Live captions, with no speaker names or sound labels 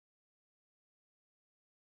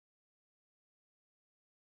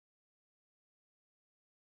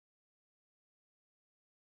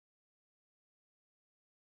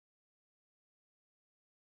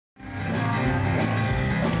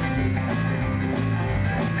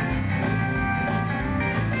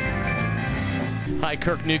Hi,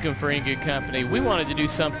 Kirk Newcomb for In Good Company. We wanted to do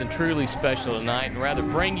something truly special tonight and rather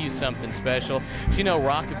bring you something special. You know,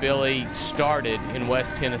 Rockabilly started in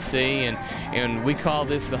West Tennessee, and we call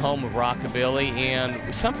this the home of Rockabilly.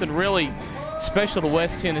 And something really special to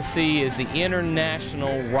West Tennessee is the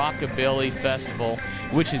International Rockabilly Festival,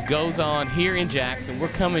 which goes on here in Jackson. We're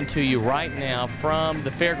coming to you right now from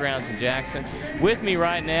the Fairgrounds in Jackson. With me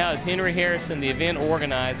right now is Henry Harrison, the event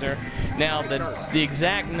organizer. Now, the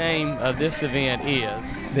exact name of this event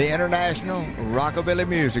is? The International Rockabilly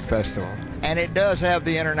Music Festival, and it does have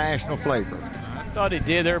the international flavor. I thought it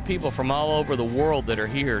did. There are people from all over the world that are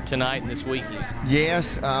here tonight and this weekend.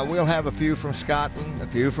 Yes, we'll have a few from Scotland, a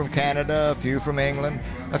few from Canada, a few from England,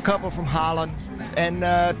 a couple from Holland, and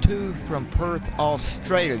 2 from Perth,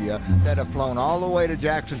 Australia, that have flown all the way to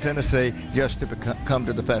Jackson, Tennessee, just to come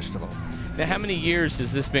to the festival. Now, how many years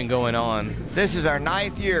has this been going on? This is our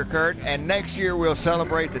 9th year, Kurt, and next year we'll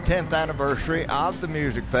celebrate the 10th anniversary of the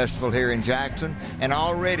music festival here in Jackson, and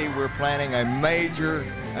already we're planning a major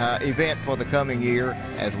event for the coming year,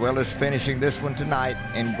 as well as finishing this one tonight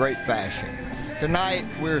in great fashion. Tonight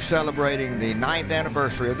we're celebrating the 9th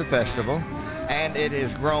anniversary of the festival, and it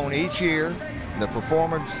has grown each year. The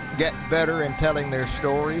performers get better in telling their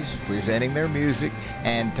stories, presenting their music,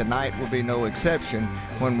 and tonight will be no exception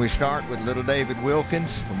when we start with little David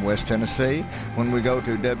Wilkins from West Tennessee, when we go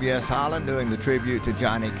to W.S. Holland doing the tribute to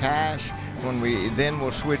Johnny Cash, when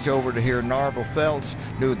we'll switch over to hear Narvel Felts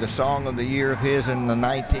do the song of the year of his in the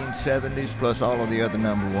 1970s, plus all of the other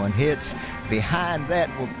 #1 hits. Behind that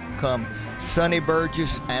will come Sonny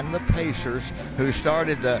Burgess and the Pacers, who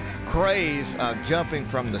started the craze of jumping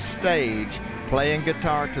from the stage, playing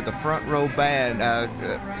guitar to the front row band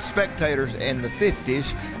spectators in the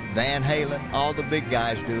 50s. Van Halen, all the big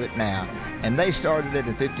guys do it now. And they started it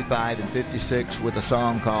in 55 and 56 with a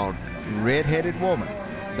song called Red-Headed Woman.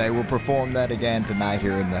 They will perform that again tonight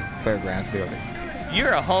here in the Fairgrounds building.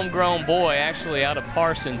 You're a homegrown boy, actually, out of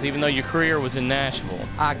Parsons, even though your career was in Nashville.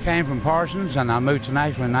 I came from Parsons, and I moved to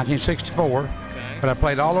Nashville in 1964. Okay. But I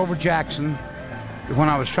played all over Jackson when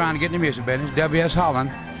I was trying to get in the music business. W.S. Holland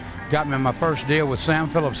got me my first deal with Sam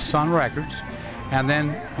Phillips' Sun Records. And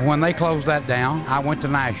then when they closed that down, I went to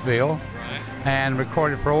Nashville and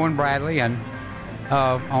recorded for Owen Bradley and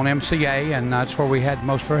on MCA, and that's where we had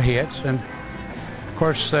most of our hits. And of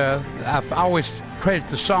course, I've always credited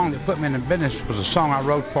the song that put me in the business was a song I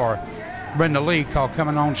wrote for Brenda Lee called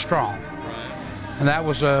Coming On Strong. And that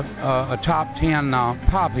was a top 10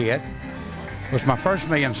 pop hit. It was my first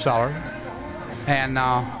million seller. And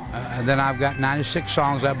then I've got 96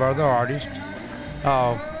 songs out by other artists.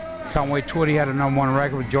 Conway Twitty had a #1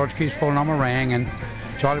 record with George Keith's Pulling on My Ring, and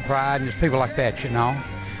Charlie Pride, and just people like that, you know.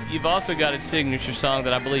 You've also got a signature song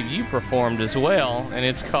that I believe you performed as well, and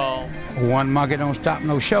it's called One Monkey Don't Stop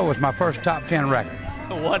No Show. Was my first top 10 record.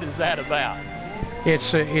 What is that about?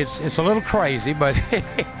 It's a little crazy, but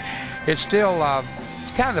it's still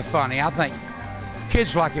it's kind of funny. I think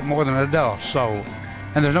kids like it more than adults. So,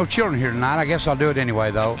 and there's no children here tonight. I guess I'll do it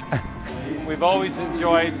anyway, though. We've always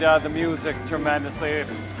enjoyed the music tremendously. If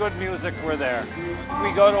it's good music, we're there.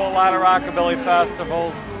 We go to a lot of rockabilly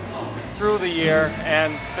festivals through the year,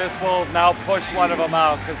 and this will now push one of them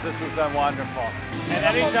out because this has been wonderful. And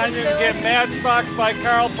anytime you can get Matchbox by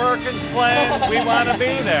Carl Perkins playing, we want to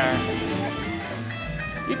be there.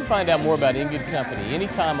 You can find out more about In Good Company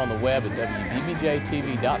anytime on the web at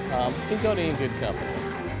WBBJTV.com. You can go to In Good Company.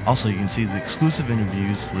 Also, you can see the exclusive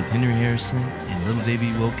interviews with Henry Harrison and little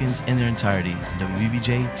David Wilkins in their entirety at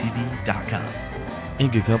WBBJTV.com. In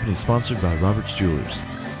Good Company is sponsored by Roberts Jewelers.